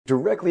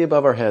Directly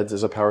above our heads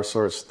is a power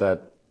source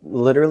that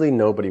literally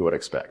nobody would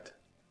expect.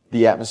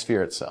 The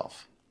atmosphere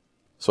itself.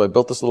 So I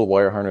built this little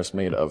wire harness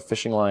made of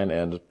fishing line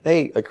and,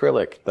 hey,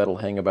 acrylic that'll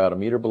hang about a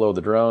meter below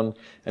the drone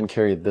and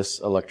carry this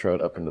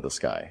electrode up into the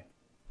sky.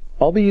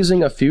 I'll be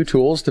using a few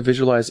tools to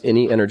visualize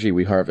any energy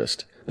we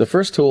harvest. The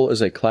first tool is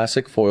a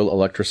classic foil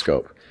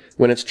electroscope.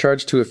 When it's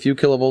charged to a few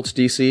kilovolts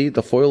DC,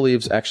 the foil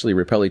leaves actually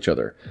repel each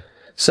other.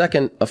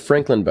 Second, a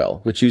Franklin bell,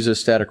 which uses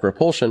static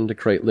repulsion to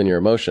create linear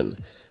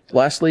motion.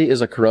 Lastly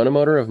is a corona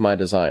motor of my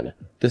design.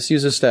 This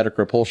uses static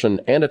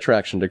repulsion and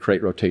attraction to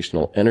create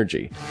rotational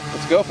energy.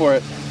 Let's go for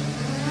it.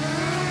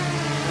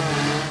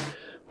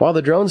 While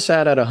the drone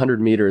sat at 100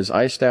 meters,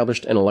 I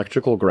established an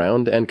electrical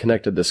ground and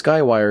connected the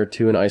sky wire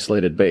to an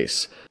isolated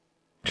base.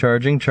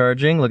 Charging,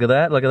 look at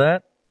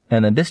that.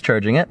 And then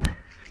discharging it.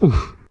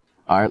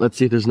 Alright, let's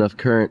see if there's enough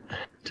current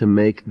to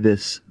make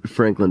this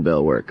Franklin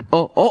bell work.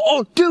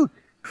 Oh, dude!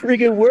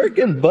 Freaking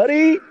working,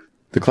 buddy!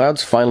 The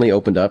clouds finally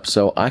opened up,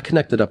 so I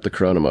connected up the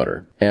corona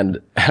motor. And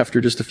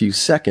after just a few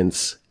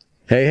seconds,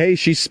 hey,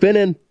 she's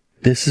spinning!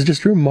 This is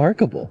just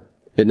remarkable.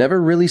 It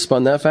never really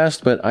spun that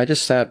fast, but I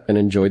just sat and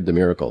enjoyed the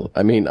miracle.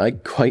 I mean, I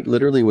quite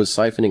literally was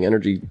siphoning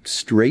energy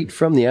straight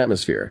from the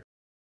atmosphere.